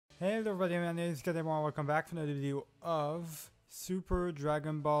Hey everybody, my name is DragonBall. Welcome back to another video of Super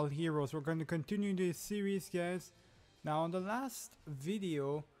Dragon Ball Heroes. We're going to continue this series, guys. Now, in the last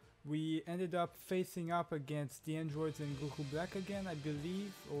video, we ended up facing up against the androids and Goku Black again, I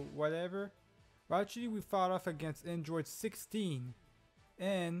believe, or whatever. Well, actually, we fought off against Android 16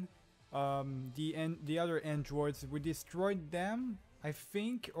 and the other androids. We destroyed them, I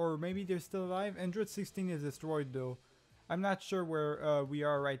think, or maybe they're still alive. Android 16 is destroyed though. I'm not sure where we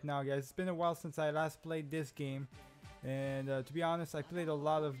are right now, guys. It's been a while since I last played this game, and to be honest, I played a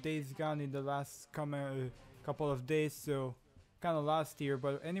lot of Days Gone in the last couple of days, so kind of lost here.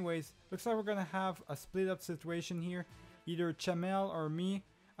 But anyways, looks like we're gonna have a split up situation here, either Chamel or me.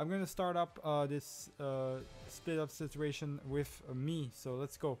 I'm gonna start up this split up situation with me, so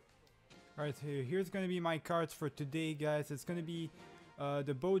let's go. Alright, here's gonna be my cards for today, guys. It's gonna be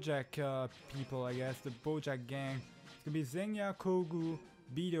the Bojack people, I guess, the Bojack gang. It's gonna be Zenya, Kogu,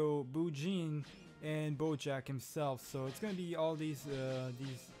 Beto, Bujin, and Bojack himself. So it's gonna be all these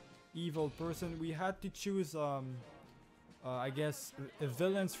evil person. We had to choose I guess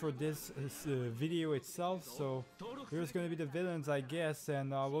villains for this video itself. So here's gonna be the villains, I guess,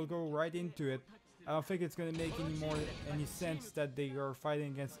 and we'll go right into it. I don't think it's gonna make any sense that they are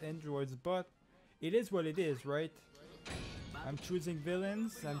fighting against androids, but it is what it is, right? I'm choosing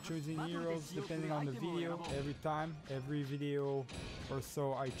villains, I'm choosing heroes depending on the video. Every video or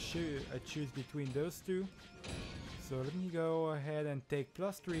so I choose between those two. So let me go ahead and take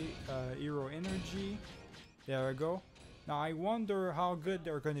 +3 hero energy. There we go. Now I wonder how good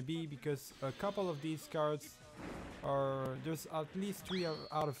they're gonna be, because a couple of these cards are, there's at least 3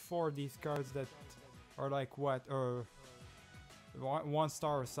 out of 4 of these cards that are like what, or 1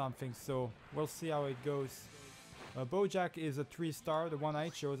 star or something. So we'll see how it goes. Bojack is a 3-star, the one I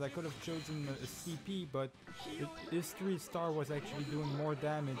chose. I could have chosen a CP, but his 3-star was actually doing more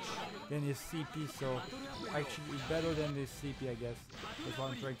damage than his CP, so actually better than his CP, I guess. That's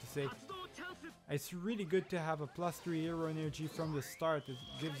what I'm trying to say. It's really good to have a +3 hero energy from the start. It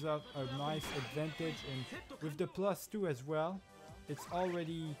gives out a nice advantage, and with the +2 as well, it's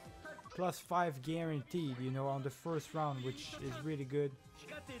already +5 guaranteed, you know, on the first round, which is really good.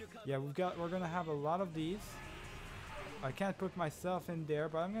 Yeah, we're gonna have a lot of these. I can't put myself in there,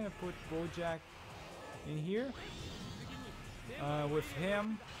 but I'm gonna put Bojack in here with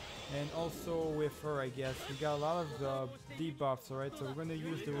him, and also with her, I guess. We got a lot of debuffs, alright, so we're gonna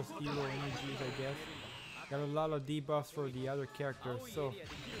use those hero energies, I guess. Got a lot of debuffs for the other characters, so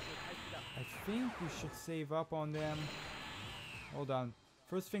I think we should save up on them. Hold on.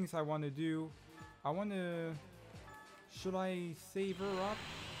 First things I want to do, should I save her up?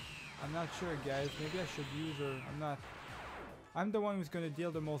 I'm not sure, guys. Maybe I should use her. I'm the one who's gonna deal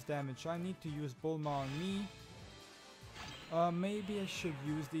the most damage. I need to use Bulma on me. Maybe I should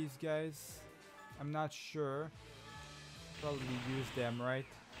use these guys. I'm not sure. Probably use them, right?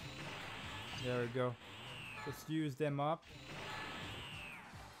 There we go. Just use them up.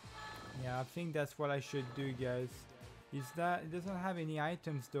 Yeah, I think that's what I should do, guys. It doesn't have any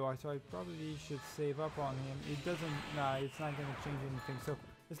items though, so I probably should save up on him. It doesn't, nah, it's not gonna change anything. So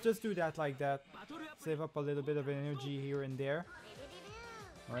let's just do that like that. Save up a little bit of energy here and there.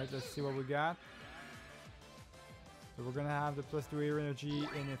 Alright, let's see what we got. So we're gonna have the +3 hero energy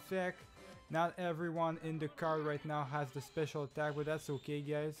in effect. Not everyone in the card right now has the special attack, but that's okay,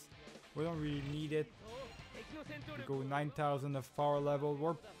 guys. We don't really need it. We go 9,000 of power level.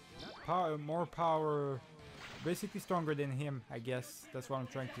 More power. Basically stronger than him, I guess. That's what I'm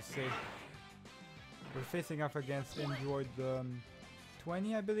trying to say. We're facing off against Android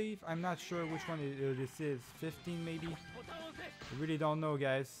 20, I believe. I'm not sure which one this is. 15 maybe? I really don't know,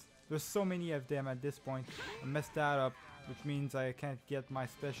 guys. There's so many of them at this point. I messed that up, which means I can't get my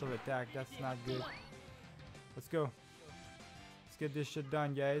special attack. That's not good. Let's go. Let's get this shit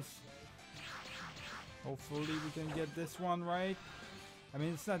done, guys. Hopefully we can get this one right. I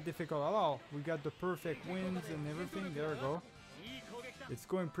mean, it's not difficult at all. We got the perfect wins and everything. There we go. It's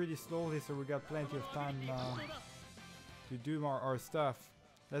going pretty slowly, so we got plenty of time to do our stuff.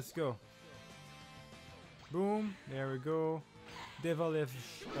 Let's go. Boom. There we go.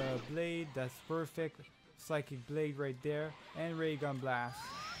 Devilish Blade. That's perfect. Psychic Blade right there. And Ray Gun Blast.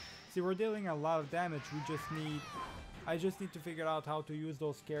 See, we're dealing a lot of damage. I just need to figure out how to use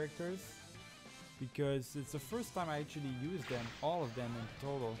those characters, because it's the first time I actually use them, all of them in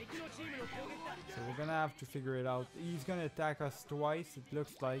total. So we're gonna have to figure it out. He's gonna attack us twice, it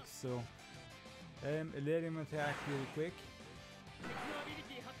looks like, so let him attack really quick.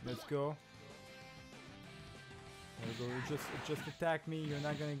 Let's go. There we go. Just attack me, you're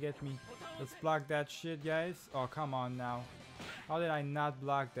not gonna get me. Let's block that shit, guys. Oh, come on now. How did I not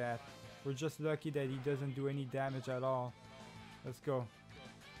block that? We're just lucky that he doesn't do any damage at all. Let's go.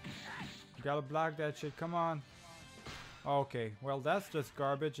 Gotta block that shit, come on. Okay, well that's just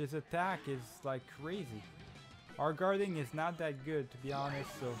garbage. His attack is like crazy. Our guarding is not that good, to be honest,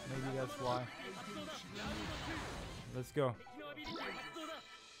 so maybe that's why. Let's go.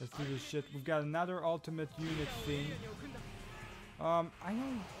 Let's do this shit. We've got another ultimate unit thing. I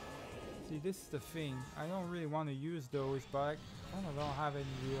don't... See, this is the thing. I don't really want to use those, but I kind of don't have any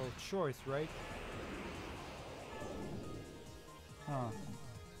real choice, right? Huh.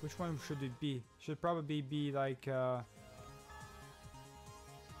 Which one should it be? Should probably be like... there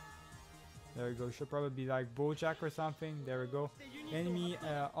we go. Should probably be like Bojack or something. There we go. Enemy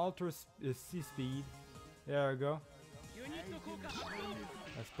ultra sea speed. There we go.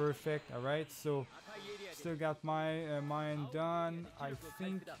 That's perfect. Alright, so still got my mine done. I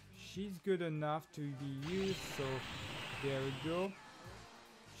think she's good enough to be used. So there we go.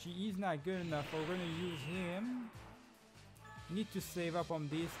 She is not good enough. We're gonna use him. We need to save up on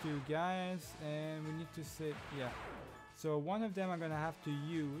these two guys, and we need to save. Yeah. So one of them I'm gonna have to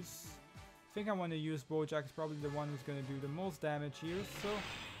use. I think I want to use Bojack. It's probably the one who's gonna do the most damage here. So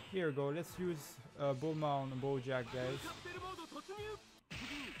here we go. Let's use Bulma on Bojack, guys.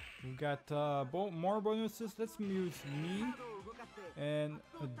 We got more bonuses. Let's use me and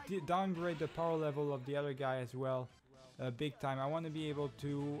downgrade the power level of the other guy as well. Big time. I want to be able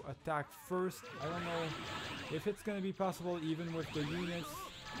to attack first. I don't know if it's gonna be possible even with the units,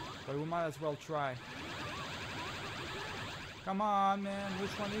 but we might as well try. Come on, man.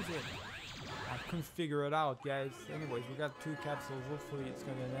 Which one is it? I couldn't figure it out, guys. Anyways, we got 2 capsules. Hopefully it's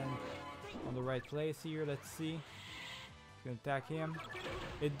gonna land on the right place here. Let's see. Gonna attack him.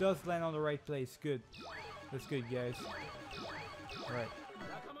 It does land on the right place. Good. That's good, guys. Alright.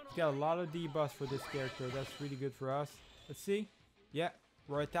 He's got a lot of debuffs for this character. That's really good for us. Let's see. Yeah,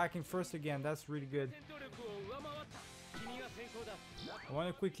 we're attacking first again. That's really good. I want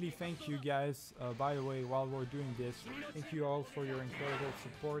to quickly thank you guys, by the way, while we're doing this. Thank you all for your incredible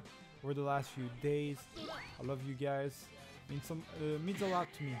support over the last few days. I love you guys. Means a lot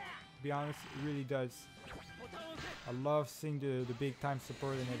to me, to be honest. It really does. I love seeing the big time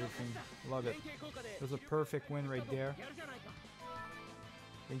support and everything. Love it. It was a perfect win right there.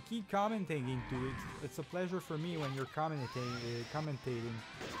 And keep commentating too. It's a pleasure for me when you're commentating.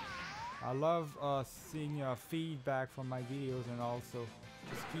 I love seeing feedback from my videos, and also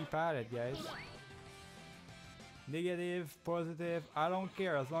just keep at it, guys. Negative, positive, I don't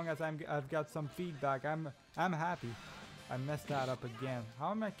care. As long as I've got some feedback, I'm happy. I messed that up again.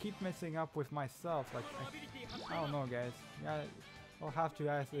 How am I keep messing up with myself? Like I don't know, guys. I'll have to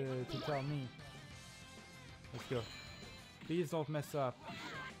ask to tell me. Let's go. Please don't mess up.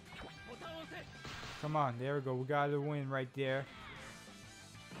 Come on, there we go. We got a win right there.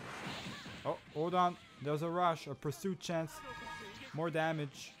 Oh, hold on. There's a rush, a pursuit chance. More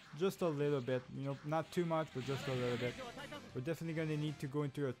damage. Just a little bit. You know, not too much, but just a little bit. We're definitely going to need to go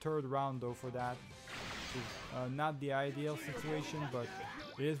into a 3rd round, though, for that. Which is not the ideal situation, but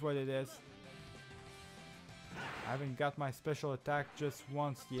it is what it is. I haven't got my special attack just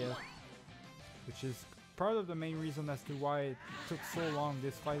once yet. Which is part of the main reason as to why it took so long.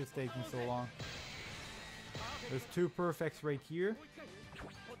 This fight is taking so long. There's 2 perfects right here.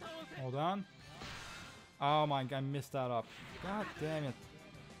 Hold on. Oh my god, I messed that up. God damn it.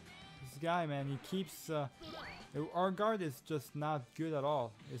 This guy, man, he keeps... our guard is just not good at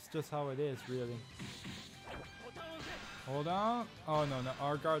all. It's just how it is, really. Hold on. Oh no,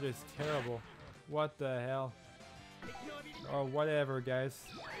 our guard is terrible. What the hell? Oh, whatever, guys.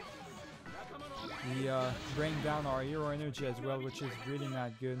 We bring down our hero energy as well, which is really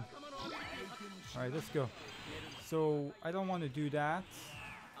not good. Alright, let's go. So, I don't want to do that.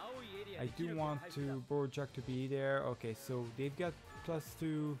 I do want to Bojack to be there. Okay, so they've got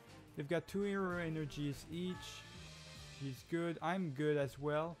 +2. They've got 2 hero energies each. She's good. I'm good as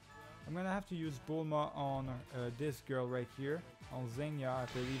well. I'm gonna have to use Bulma on this girl right here. On Xenia, I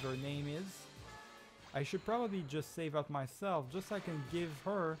believe her name is. I should probably just save up myself, just so I can give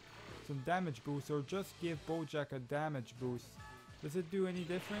her some damage boost, or just give Bojack a damage boost. Does it do any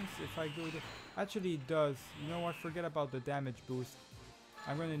difference if I go to... Actually it does. You know what, forget about the damage boost.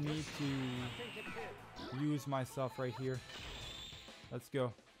 I'm gonna need to use myself right here. Let's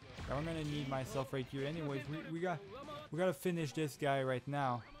go. I'm gonna need myself right here. Anyways, we gotta finish this guy right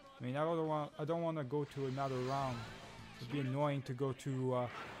now. I mean, I don't want to go to another round. It'd be annoying to go to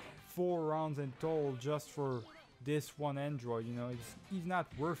 4 rounds in total just for this one android. You know, he's not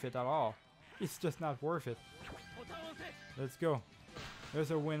worth it at all. It's just not worth it. Let's go.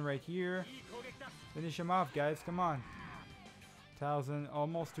 There's a win right here. Finish him off, guys. Come on. 1,000,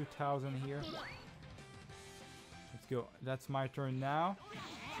 almost 2,000 here. Let's go. That's my turn now.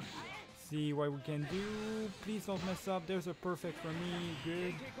 See what we can do. Please don't mess up. There's a perfect for me.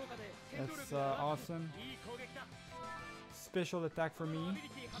 Good. That's awesome. Special attack for me.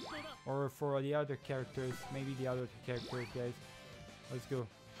 Or for the other characters. Maybe the other characters, guys. Let's go.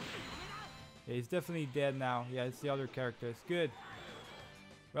 Yeah, he's definitely dead now. Yeah, it's the other characters. Good.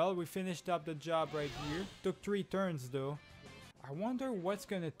 Well, we finished up the job right here. Took 3 turns though. I wonder what's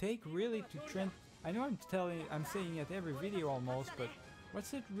gonna take really to I know I'm saying it every video almost, but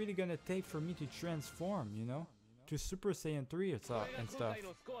what's it really gonna take for me to transform, you know? To Super Saiyan 3 and stuff.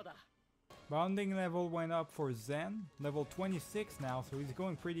 Bonding level went up for Zen. Level 26 now, so he's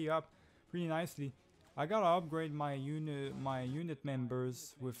going pretty nicely. I gotta upgrade my unit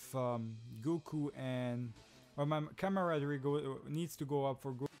members with Goku and... Or my camaraderie needs to go up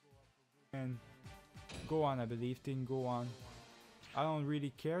for Goku and Gohan, I believe. Team Gohan. I don't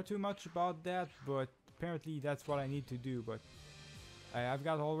really care too much about that, but apparently that's what I need to do. But I've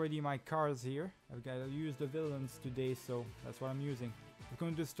got already my cards here. I've got to use the villains today, so that's what I'm using. We're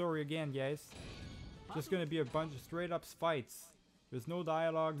going to the story again, guys. Just gonna be a bunch of straight up fights. There's no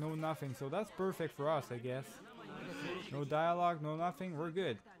dialogue, no nothing, so that's perfect for us, I guess. No dialogue, no nothing, we're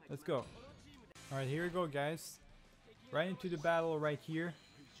good. Let's go. Alright, here we go, guys. Right into the battle right here.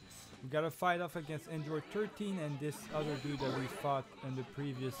 We gotta fight off against Android 13 and this other dude that we fought in the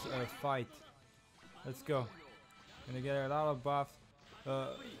previous fight. Let's go. Gonna get a lot of buffs.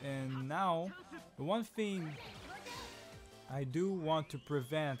 And now, the one thing I do want to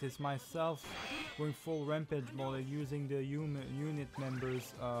prevent is myself going full rampage mode and using the unit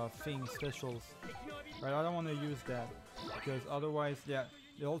members specials. Right, I don't want to use that because otherwise, yeah,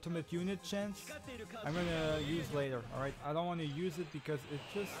 the ultimate unit chance I'm gonna use later. Alright, I don't want to use it because it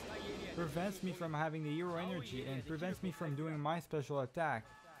just prevents me from having the hero energy and prevents me from doing my special attack.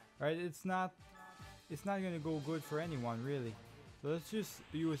 Right, it's not gonna go good for anyone really. So let's just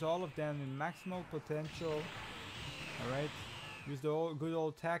use all of them in maximal potential. Alright, use the good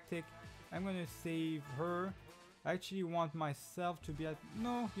old tactic. I'm gonna save her. I actually want myself to be at...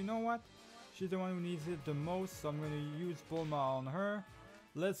 No, you know what? She's the one who needs it the most, so I'm gonna use Bulma on her.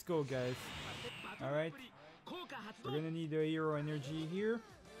 Let's go, guys. Alright. We're gonna need the hero energy here.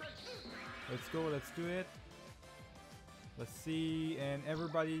 Let's go, let's do it. Let's see, and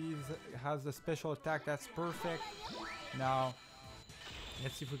everybody has the special attack, that's perfect. Now,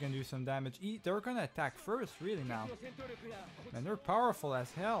 let's see if we can do some damage. They're gonna attack first, really now. Man, they're powerful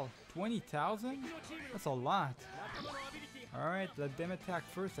as hell. 20,000? That's a lot. Alright, let them attack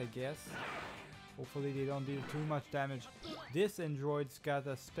first, I guess. Hopefully they don't do too much damage. This android's got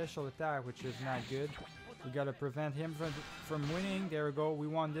a special attack, which is not good. We gotta prevent him from winning. There we go, we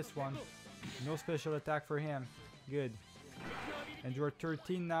won this one. No special attack for him. Good. Android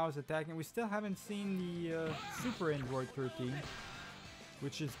 13 now is attacking. We still haven't seen the Super Android 13,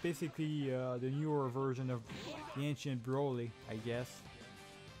 which is basically the newer version of the ancient Broly, I guess.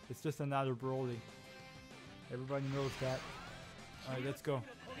 It's just another Broly. Everybody knows that. Alright, let's go.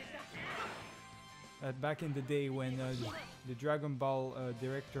 Back in the day when the Dragon Ball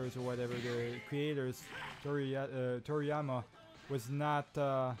directors or whatever, the creators, Toriyama, was not...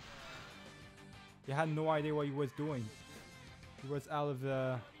 he had no idea what he was doing. He was out of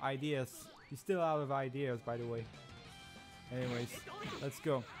ideas. He's still out of ideas, by the way. Anyways, let's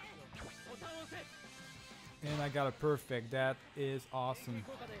go. And I got a perfect. That is awesome.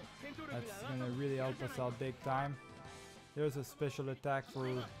 That's gonna really help us out big time. There's a special attack for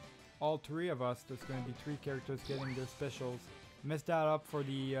all 3 of us. There's gonna be 3 characters getting their specials. Messed that up for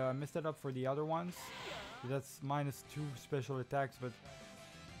the other ones. That's -2 special attacks, but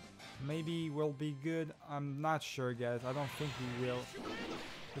maybe we'll be good. I'm not sure, guys. I don't think we will.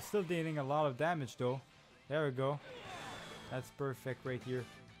 We're still dealing a lot of damage though. There we go. That's perfect right here.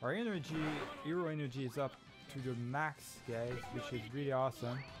 Our hero energy is up to the max, guys, which is really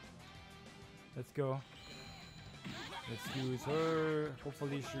awesome. Let's go. Let's use her.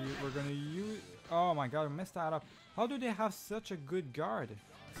 Hopefully we're gonna use... Oh my god, I messed that up. How do they have such a good guard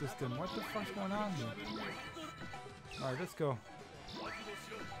system? What the fuck's going on here? Alright, let's go.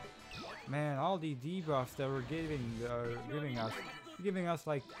 Man, all the debuffs that we're giving us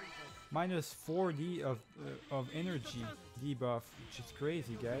like -4 of energy debuff, which is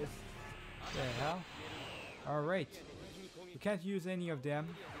crazy, guys. What the hell? Alright. We can't use any of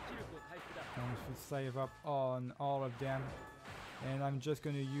them. I should save up on all of them. And I'm just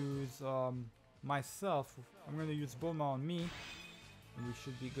gonna use myself. I'm gonna use Bulma on me. And we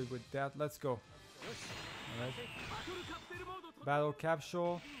should be good with that. Let's go. Alright. Battle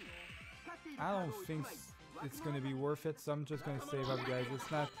capsule. I don't think it's gonna be worth it. So I'm just gonna save up, guys. It's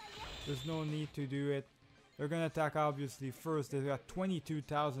not. There's no need to do it. They're gonna attack obviously first. They've got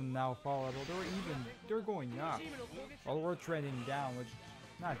 22,000 now power level. They're going up. While we're trending down, which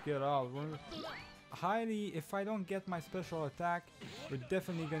not good at all. We're highly. If I don't get my special attack, we're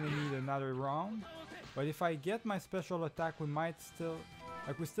definitely gonna need another round. But if I get my special attack, we might still,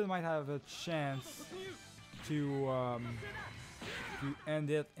 we still might have a chance to end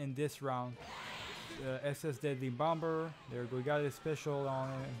it in this round. SS Deadly Bomber. There we go. We got a special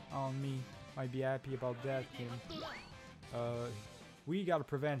on me. Might be happy about that. We gotta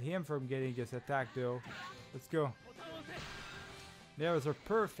prevent him from getting his attack though. Let's go. There's a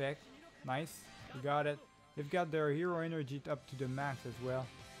perfect. Nice. We got it. They've got their hero energy up to the max as well.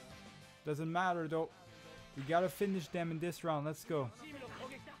 Doesn't matter though. We gotta finish them in this round. Let's go.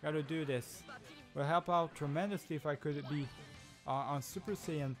 Gotta do this. Will help out tremendously if I could be on Super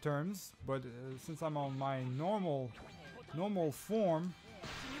Saiyan terms, but since I'm on my normal form,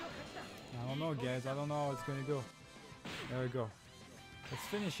 I don't know, guys. I don't know how it's gonna go. There we go. Let's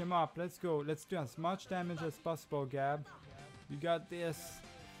finish him up. Let's go. Let's do as much damage as possible, Gab. You got this.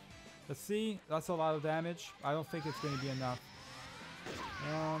 Let's see. That's a lot of damage. I don't think it's gonna be enough.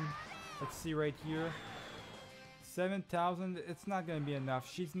 Let's see right here. 7,000. It's not gonna be enough.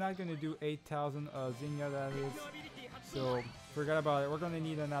 She's not gonna do 8,000. Zinga, that is. So forget about it. We're gonna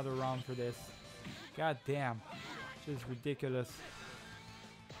need another round for this. God damn. Just ridiculous.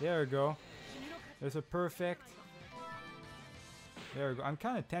 There we go. There's a perfect. There we go. I'm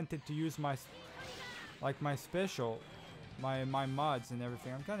kind of tempted to use my special, my mods and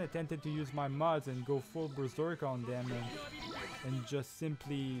everything. I'm kind of tempted to use my mods and go full berserk on them and just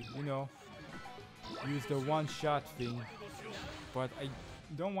simply, you know, use the one-shot thing. But I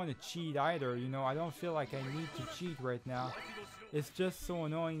don't want to cheat either, you know. I don't feel like I need to cheat right now. It's just so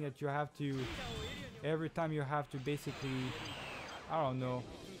annoying that you have to, every time you have to basically, I don't know,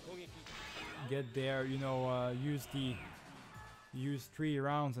 get there, you know, use 3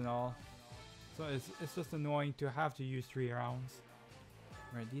 rounds and all. So it's just annoying to have to use 3 rounds.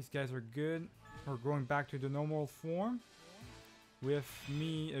 Right, these guys are good. We're going back to the normal form with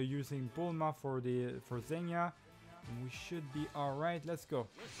me using Bulma for Xenia. And we should be alright. Let's go.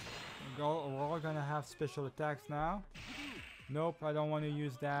 We're all gonna have special attacks now. Nope, I don't want to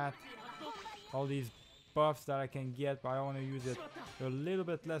use that. All these buffs that I can get, but I want to use it. They're a little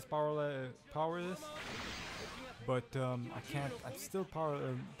bit less powerless. But I can't. I'm still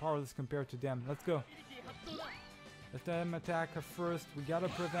powerless compared to them. Let's go. Let them attack first. We gotta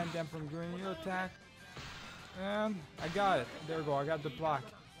prevent them from doing your attack. And I got it. There we go. I got the block.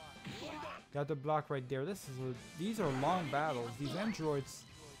 Got the block right there. These are long battles. These androids,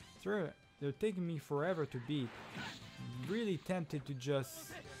 they're taking me forever to beat. Really tempted to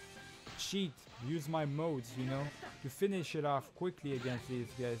just cheat, use my modes, you know, to finish it off quickly against these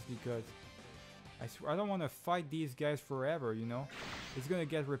guys, because I don't want to fight these guys forever, you know. It's gonna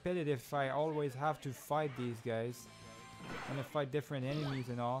get repetitive if I always have to fight these guys. I'm gonna fight different enemies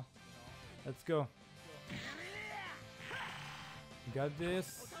and all. Let's go. Got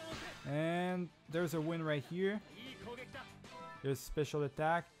this. And there's a win right here. There's special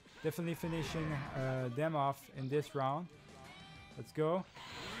attack. Definitely finishing them off in this round. Let's go.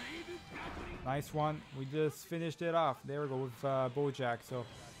 Nice one. We just finished it off. There we go with Bojack. So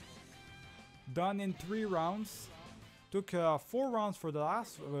done in 3 rounds. Took 4 rounds for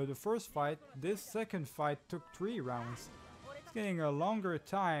the first fight. This second fight took 3 rounds. It's getting a longer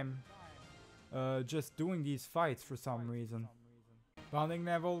time just doing these fights for some reason. Bonding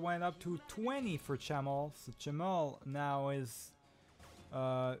level went up to 20 for Chamal. So Chamal now is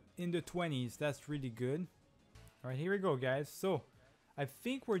in the 20s. That's really good. Alright, here we go, guys. So I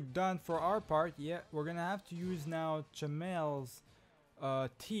think we're done for our part. Yeah, we're gonna have to use now Chamel's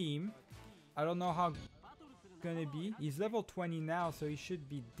team. I don't know how it's gonna be. He's level 20 now, so he should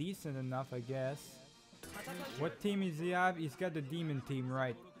be decent enough, I guess. What team does he have? He's got the demon team,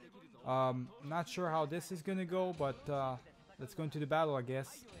 right? Not sure how this is gonna go, but let's go into the battle, I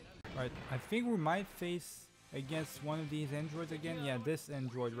guess. Alright, I think we might face against one of these androids again. Yeah, this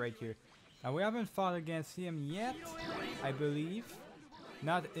android right here. Now, we haven't fought against him yet, I believe.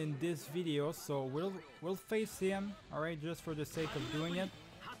 Not in this video, so we'll face him, alright, just for the sake of doing it.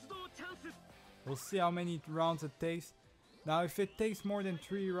 We'll see how many rounds it takes. Now, if it takes more than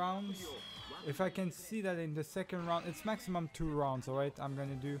 3 rounds, if I can see that in the second round, it's maximum 2 rounds, alright? I'm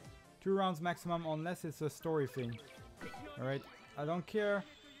gonna do 2 rounds maximum, unless it's a story thing. Alright, I don't care.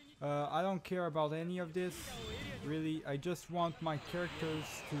 I don't care about any of this. Really, I just want my characters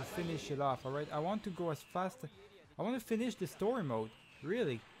to finish it off, alright? I want to go as fast. I want to finish the story mode.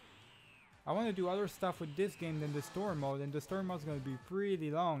 Really. I want to do other stuff with this game than the story mode, and the story mode is going to be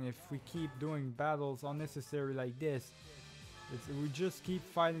pretty long if we keep doing battles unnecessary like this. We just keep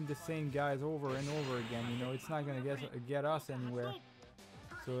fighting the same guys over and over again, you know, it's not going to get us anywhere.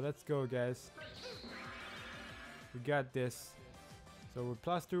 So let's go, guys. We got this. So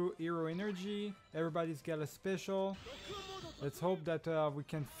we're +2 hero energy, everybody's got a special. Let's hope that we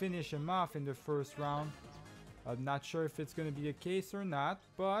can finish him off in the first round. I'm not sure if it's going to be the case or not,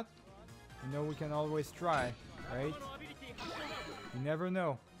 but you know, we can always try, right? You never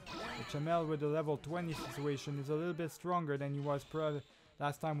know. The Chamel with the level 20 situation is a little bit stronger than he was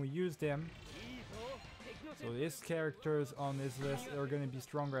last time we used him. So his characters on this list are going to be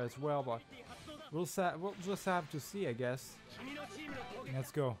stronger as well, but we'll just have to see, I guess.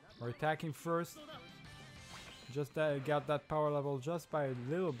 Let's go. We're attacking first. Just got that power level just by a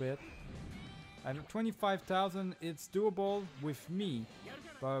little bit. And 25,000, it's doable with me.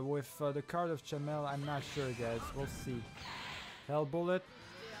 But with the card of Chamel, I'm not sure, guys. We'll see. Hell bullet.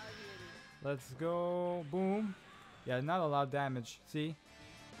 Let's go. Boom. Yeah, not a lot of damage. See?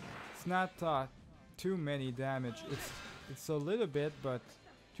 It's not too many damage. It's a little bit, but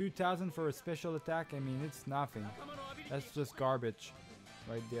 2,000 for a special attack, I mean, it's nothing. That's just garbage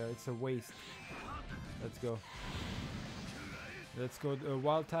right there. It's a waste. Let's go. Let's go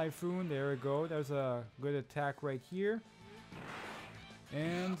Wild Typhoon. There we go. There's a good attack right here.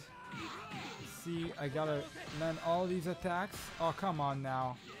 And see, I gotta land all these attacks. Oh, come on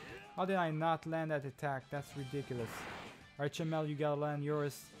now. How did I not land that attack? That's ridiculous. Alright, Chamel, you gotta land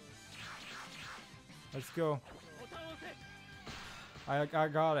yours. Let's go. I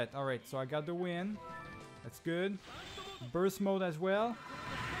got it. Alright, so I got the win. That's good. Burst mode as well.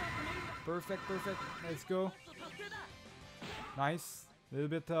 Perfect, perfect. Let's go. Nice. A little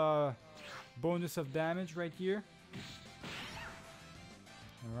bit bonus of damage right here.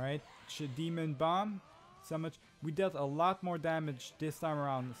 Alright. Demon Bomb. So much. We dealt a lot more damage this time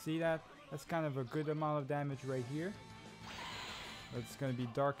around. See that? That's kind of a good amount of damage right here. That's gonna be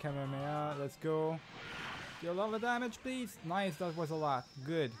Dark Kamehameha. Let's go. Deal a lot of damage, please. Nice, that was a lot.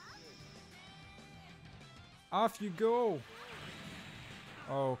 Good. Off you go.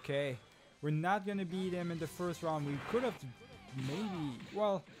 Okay. We're not gonna beat him in the first round. We could have maybe...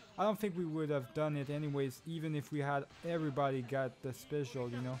 Well, I don't think we would have done it anyways, even if we had everybody got the special,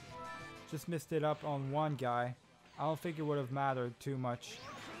 you know. Just missed it up on one guy. I don't think it would have mattered too much.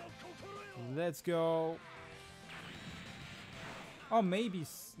 Let's go. Oh, maybe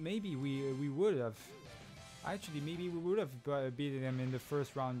we would have. Actually, maybe we would have beaten him in the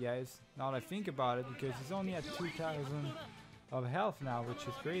first round, guys. Now that I think about it, because he's only at 2,000 of health now, which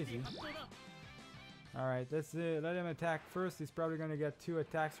is crazy. Alright, let's let him attack first. He's probably gonna get 2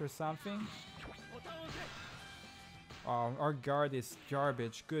 attacks or something. Oh, our guard is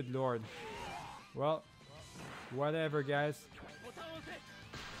garbage. Good lord. Well, whatever, guys.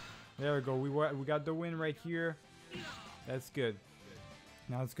 There we go. We got the win right here. That's good.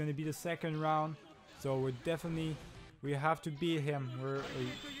 Now it's gonna be the second round. So we have to beat him.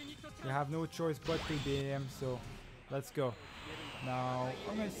 We have no choice but to beat him. So let's go. Now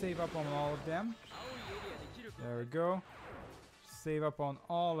I'm gonna save up on all of them. There we go. Save up on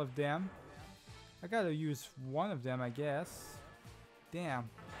all of them. I gotta use one of them, I guess. Damn.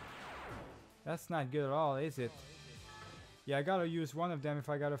 That's not good at all, is it? Yeah, I gotta use one of them if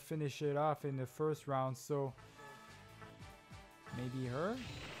I gotta finish it off in the first round. So maybe her?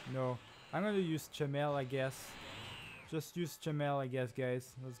 No. I'm gonna use Chamel, I guess. Just use Chamel, I guess,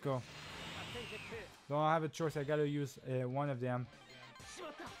 guys. Let's go. Don't have a choice. I gotta use one of them.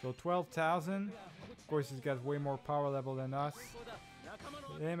 So 12,000. Of course, he's got way more power level than us.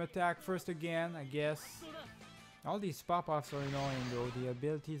 Let him attack first again, I guess. All these pop-offs are annoying, though. The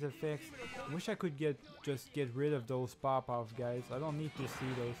abilities effects. I wish I could just get rid of those pop-offs, guys. I don't need to see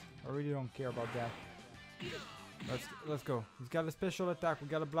those. I really don't care about that. Let's go. He's got a special attack. We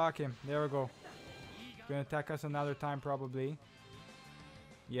gotta block him. There we go. He's gonna attack us another time probably.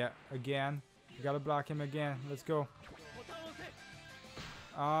 Yeah, again. We gotta block him again. Let's go.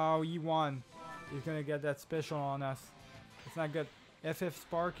 Oh, he won. He's gonna get that special on us. It's not good. FF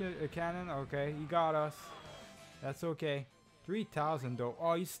Spark Cannon. Okay, he got us. That's okay. 3,000 though.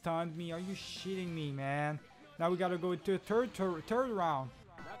 Oh, he stunned me. Are you shitting me, man? Now we gotta go to the third round.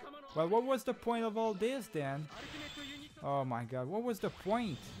 Well, what was the point of all this then? Oh my god, what was the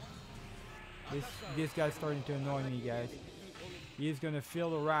point? This guy's starting to annoy me, guys. He's gonna feel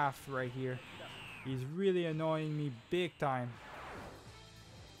the wrath right here. He's really annoying me big time.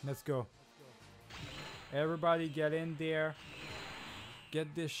 Let's go. Everybody get in there.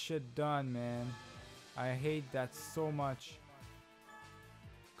 Get this shit done, man. I hate that so much.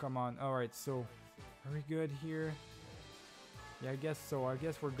 come on. Alright, so are we good here? Yeah, I guess so. I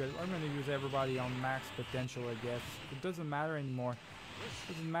guess we're good. I'm gonna use everybody on max potential, I guess. It doesn't matter anymore.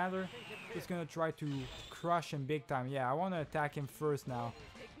 Doesn't matter. Just gonna try to crush him big time. Yeah, I want to attack him first now.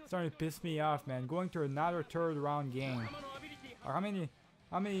 It's starting to piss me off, man. Going to another third round game. How many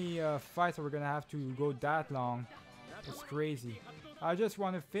fights are we gonna have to go that long? It's crazy. I just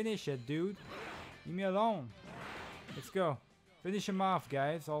want to finish it, dude. Leave me alone. Let's go. Finish him off,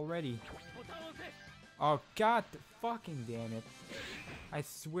 guys, already. Oh, god fucking damn it. I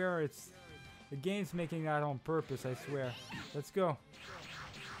swear it's... The game's making that on purpose, I swear. Let's go.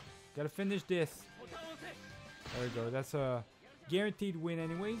 Gotta finish this. There we go. That's a guaranteed win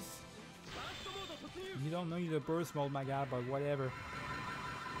anyways. You don't need the burst mode, my god, but whatever.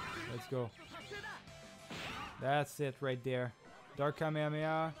 Let's go. That's it right there. Dark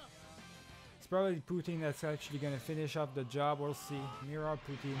Kamehameha. It's probably Putin that's actually gonna finish up the job. We'll see. Mirror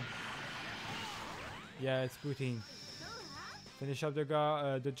Putin. Yeah, it's Putin. Finish up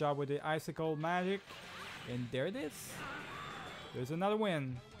the job with the icicle magic. And there it is. There's another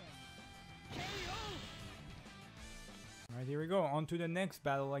win. Alright, here we go. On to the next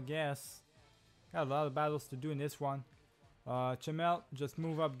battle, I guess. Got a lot of battles to do in this one. Chamel, just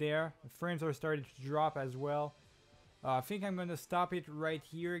move up there. The frames are starting to drop as well. I think I'm gonna stop it right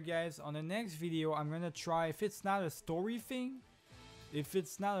here, guys. On the next video, I'm gonna try, if it's not a story thing, if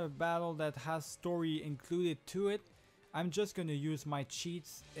it's not a battle that has story included to it, I'm just gonna use my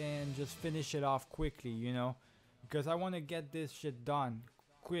cheats and just finish it off quickly, you know, because I want to get this shit done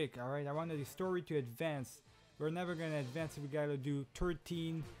quick. Alright, I want the story to advance. We're never gonna advance if we gotta do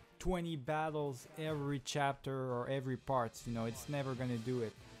 13, 20 battles every chapter or every part, you know. It's never gonna do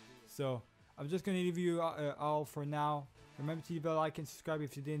it. So I'm just gonna leave you all for now. Remember to leave a like and subscribe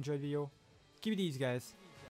if you did enjoy the video. Keep it easy, guys.